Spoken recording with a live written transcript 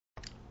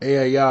Hey,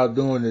 how y'all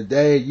doing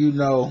today? You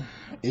know,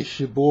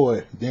 it's your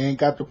boy. Dan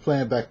got the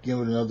plan back again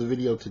with another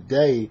video.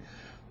 Today,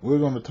 we're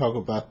going to talk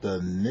about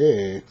the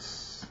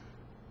next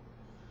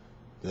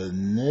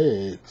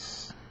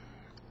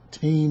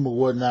team or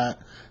whatnot.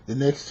 The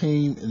next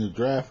team in the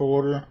draft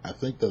order. I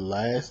think the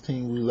last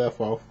team we left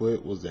off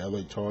with was the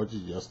LA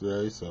Chargers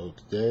yesterday. So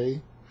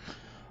today,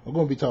 we're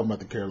going to be talking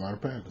about the Carolina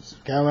Panthers.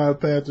 Carolina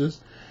Panthers,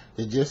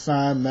 they just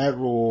signed Matt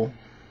Rule.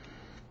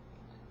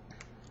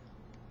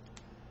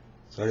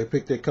 So they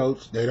picked their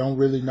coach. They don't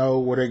really know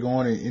where they're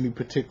going in any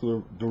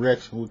particular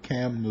direction with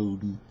Cam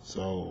Newton.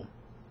 So,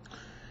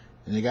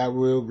 and they got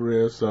Will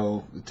Grier.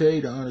 So, to tell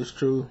you the honest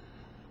truth,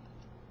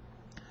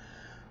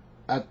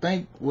 I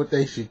think what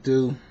they should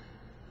do,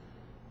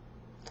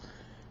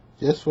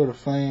 just for the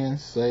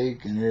fans'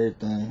 sake and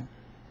everything,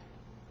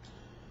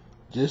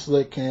 just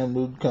let Cam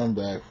Newton come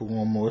back for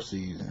one more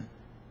season.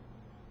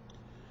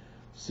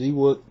 See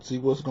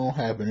what's gonna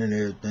happen and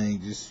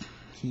everything. Just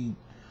keep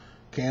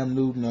Cam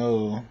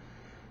Newton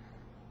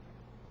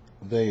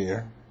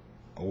there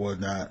or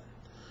whatnot.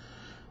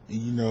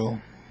 You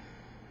know,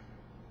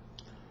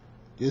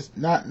 just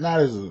not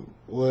as a,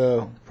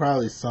 well,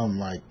 probably something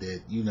like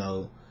that, you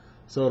know,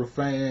 so the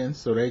fans,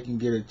 so they can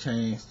get a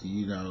chance to,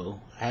 you know,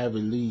 have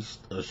at least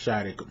a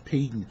shot at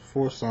competing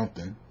for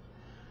something.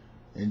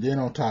 And then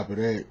on top of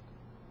that,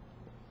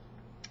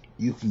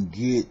 you can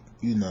get,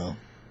 you know,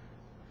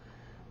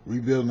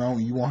 rebuilding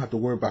on. You won't have to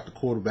worry about the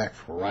quarterback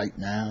for right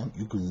now.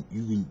 You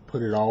can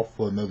put it off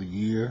for another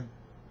year,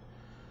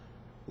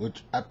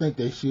 which I think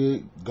they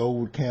should go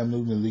with Cam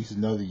Newton at least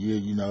another year.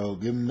 You know,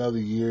 give him another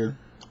year,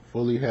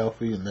 fully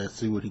healthy, and let's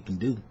see what he can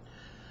do.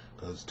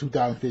 Because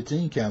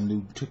 2015, Cam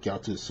Newton took y'all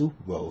to the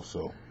Super Bowl,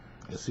 so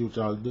let's see what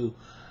y'all do.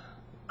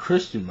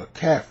 Christian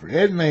McCaffrey,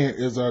 that man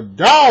is a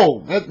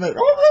dog. That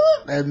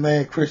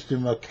man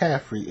Christian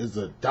McCaffrey is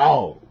a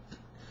dog.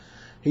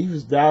 He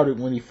was doubted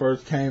when he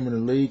first came in the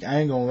league. I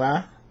ain't gonna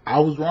lie, I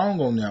was wrong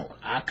on that one.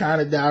 I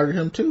kind of doubted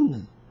him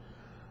too.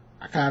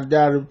 I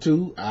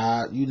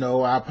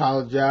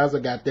apologize. I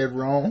got that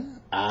wrong.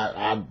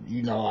 I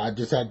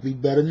just had to be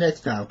better next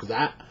time, because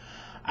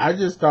I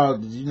just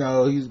thought that, you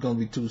know, he's gonna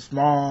be too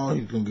small.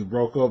 He's gonna get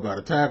broke up by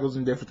the tackles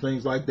and different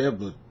things like that.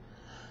 But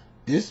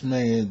this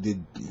man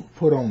did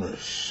put on a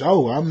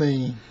show. I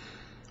mean,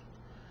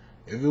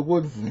 if it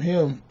wasn't for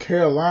him,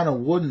 Carolina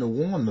wouldn't have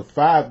won the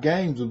 5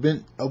 games. Have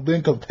been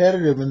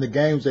competitive in the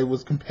games they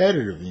was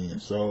competitive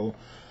in. So,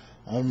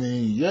 I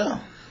mean,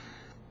 yeah.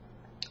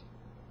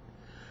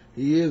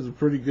 He is a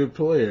pretty good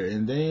player.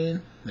 And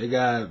then they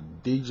got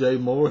DJ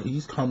Moore.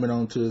 He's coming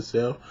on to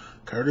himself.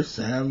 Curtis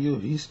Samuel,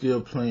 he's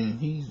still playing.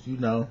 He's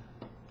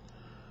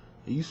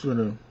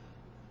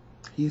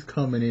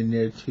coming in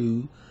there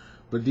too.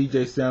 But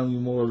DJ Samuel,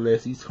 more or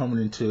less, he's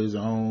coming into his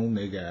own.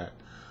 They got,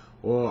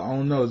 well, I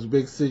don't know. It's a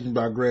big decision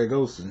by Greg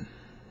Olsen.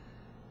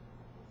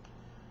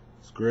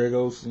 Greg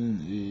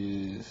Olsen,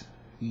 is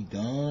he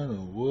done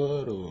or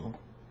what? Or,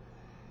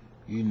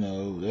 you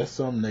know, that's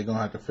something they're going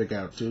to have to figure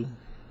out too.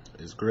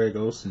 Is Greg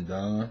Olsen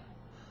done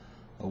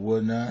or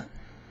whatnot?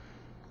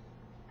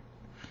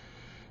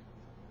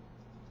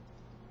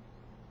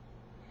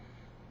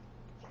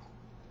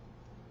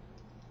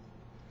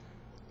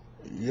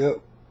 Yep.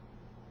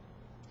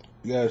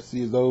 You gotta see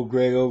his old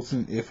Greg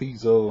Olsen if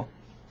he's so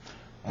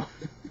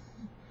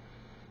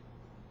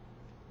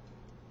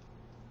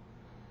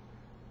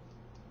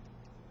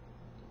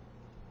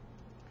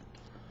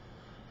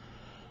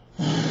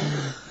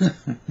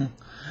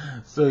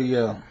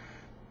yeah,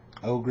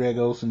 old Greg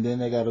Olsen. Then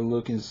they gotta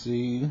look and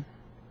see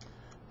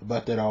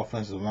about that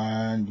offensive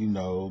line. You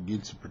know,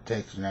 get some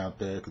protection out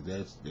there,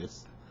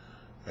 because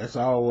that's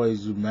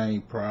always your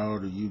main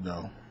priority. You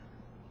know,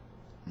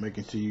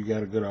 making sure you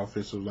got a good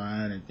offensive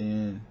line. And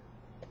then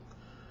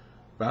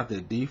about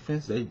their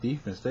defense, they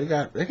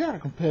got a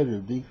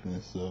competitive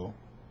defense. So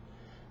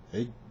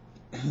they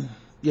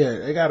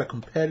got a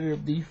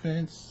competitive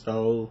defense.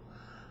 So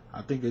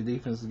I think the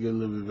defense will get a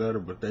little bit better,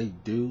 but they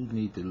do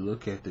need to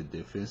look at the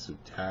defensive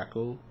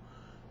tackle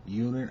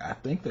unit. I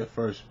think that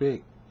first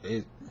pick,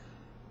 this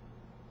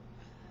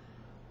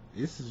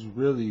is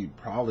really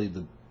probably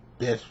the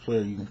best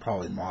player you can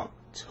probably mark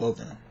to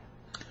them.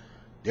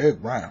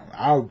 Derrick Brown.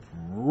 I would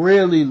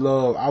really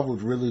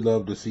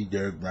love to see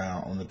Derrick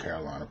Brown on the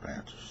Carolina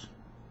Panthers.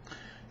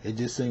 It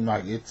just seemed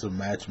like it's a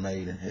match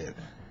made in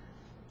heaven.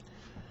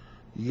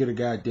 You get a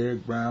guy,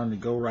 Derrick Brown, to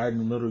go right in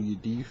the middle of your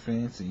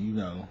defense, and you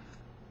know,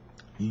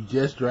 you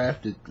just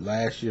drafted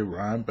last year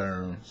Ryan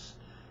Burns.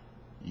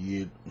 You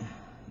get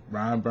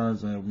Ryan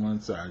Burns on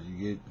one side.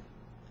 You get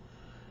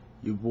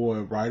your boy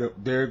right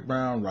up, Derrick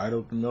Brown, right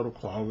up the middle,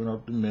 clogging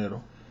up the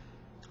middle.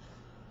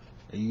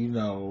 And you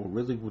know,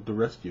 really with the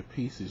rest of your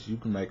pieces, you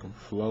can make them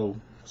flow.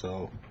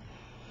 So,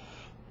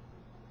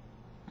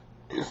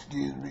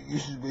 excuse me, you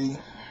should be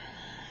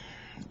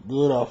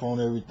good off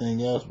on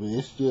everything else, but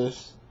it's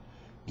just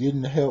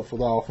getting the help for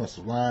the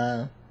offensive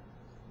line,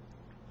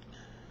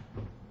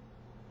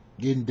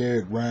 getting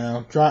Derrick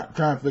Brown, trying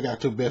to figure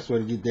out your best way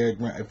to get Derrick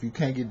Brown. If you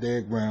can't get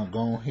Derrick Brown,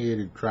 go ahead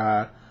and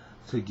try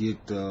to get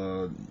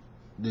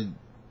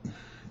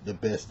the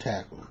best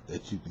tackle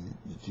that you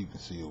can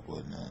see or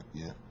whatnot.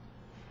 Yeah.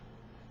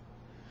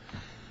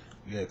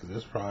 Yeah, because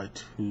there's probably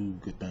two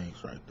good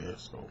things right there.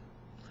 So,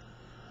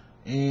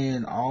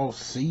 in off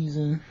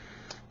season,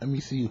 let me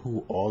see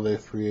who all their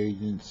free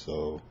agents.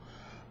 So,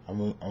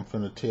 I'm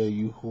finna tell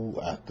you who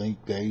I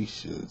think they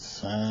should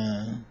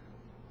sign.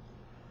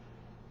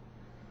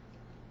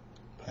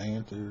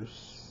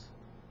 Panthers.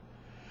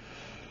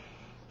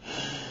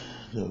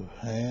 The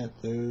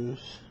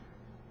Panthers.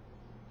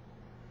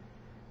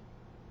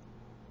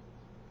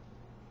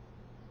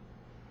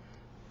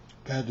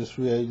 Panthers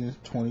free agents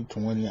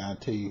 2020. I'll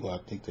tell you who I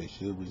think they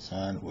should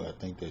resign, who I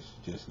think they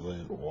should just let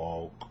it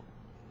walk.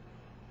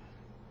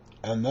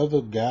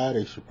 Another guy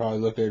they should probably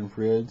look at in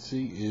free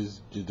agency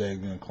is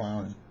Jadeveon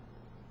Clowney.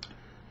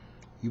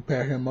 You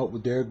pair him up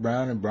with Derek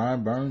Brown and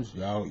Brian Burns,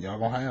 y'all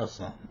gonna have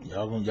something.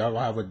 Y'all gonna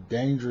have a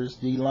dangerous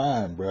D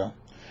line, bro.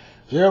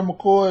 Gerald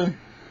McCoy,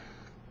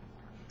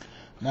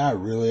 not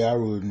really. I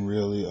wouldn't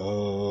really.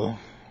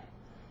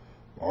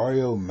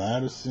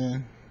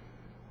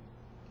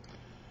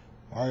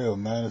 Mario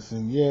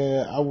Madison,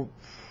 yeah, I would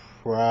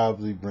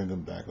probably bring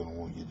him back on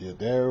what you did.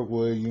 Derek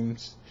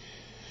Williams,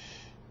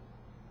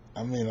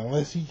 I mean,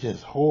 unless he's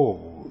just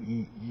horrible,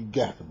 you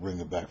got to bring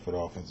him back for the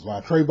offensive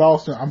line. Trey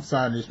Boston, I'm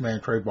signing this man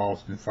Trey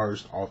Boston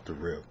first off the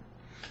rip.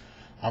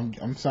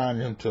 I'm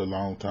signing him to a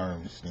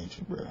long-term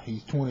extension, bro.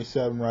 He's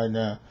 27 right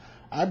now.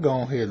 I'd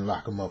go ahead and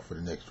lock him up for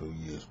the next 2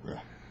 years, bro,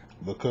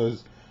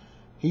 because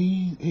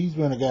he's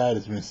been a guy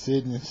that's been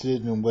sitting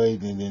and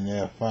waiting, and then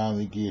they'll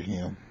finally get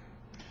him.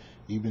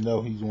 Even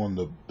though he's one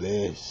of the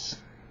best.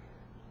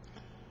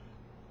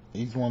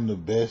 He's one of the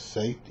best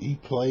safety.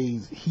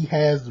 He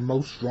has the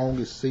most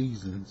strongest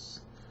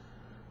seasons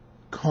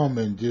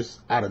coming just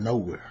out of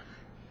nowhere.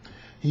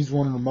 He's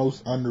one of the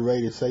most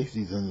underrated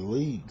safeties in the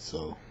league.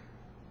 So,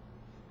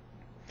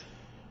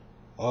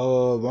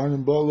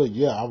 Vernon Butler,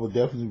 yeah, I would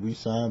definitely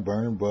re-sign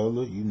Vernon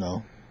Butler, you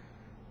know.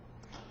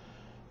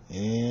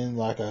 And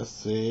like I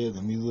said,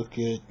 let me look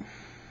at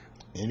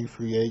any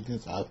free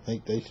agents I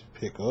think they should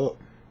pick up.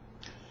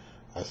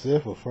 I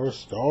said for first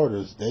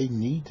starters, they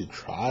need to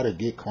try to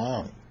get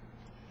Clowney.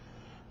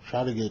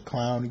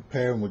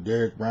 Pair him with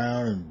Derek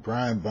Brown and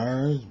Brian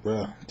Burns,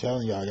 bro. I'm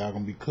telling y'all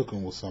gonna be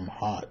cooking with something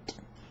hot.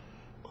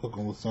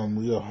 Cooking with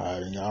something real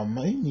hot. And y'all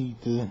may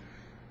need to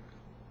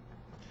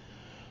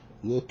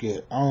look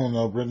at, I don't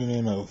know, bringing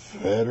in another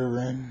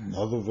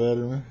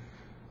veteran.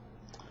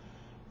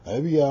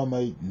 Maybe y'all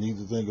may need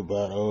to think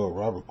about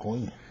Robert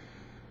Quinn.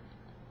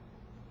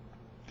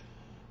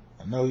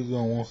 I know he's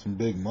gonna want some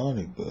big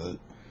money, but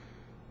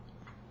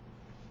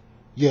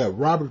yeah,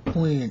 Robert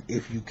Quinn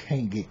if you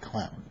can't get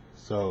Clowney.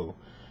 So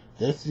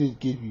that's just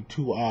give you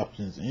two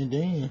options. And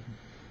then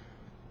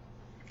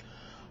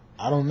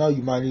I don't know,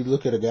 you might need to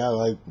look at a guy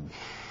like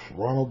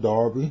Ronald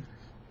Darby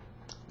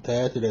to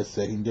add to that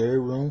secondary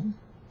room.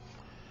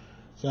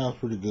 Sounds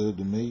pretty good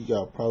to me.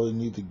 Y'all probably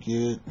need to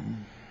get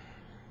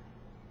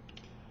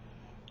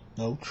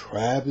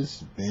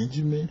Travis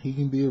Benjamin. He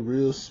can be a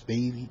real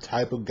speedy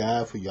type of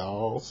guy for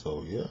y'all.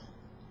 So yeah.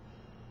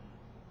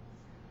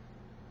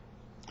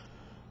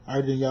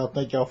 Alright then, y'all.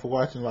 Thank y'all for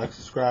watching. Like,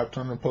 subscribe,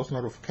 turn on post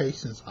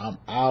notifications. I'm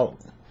out.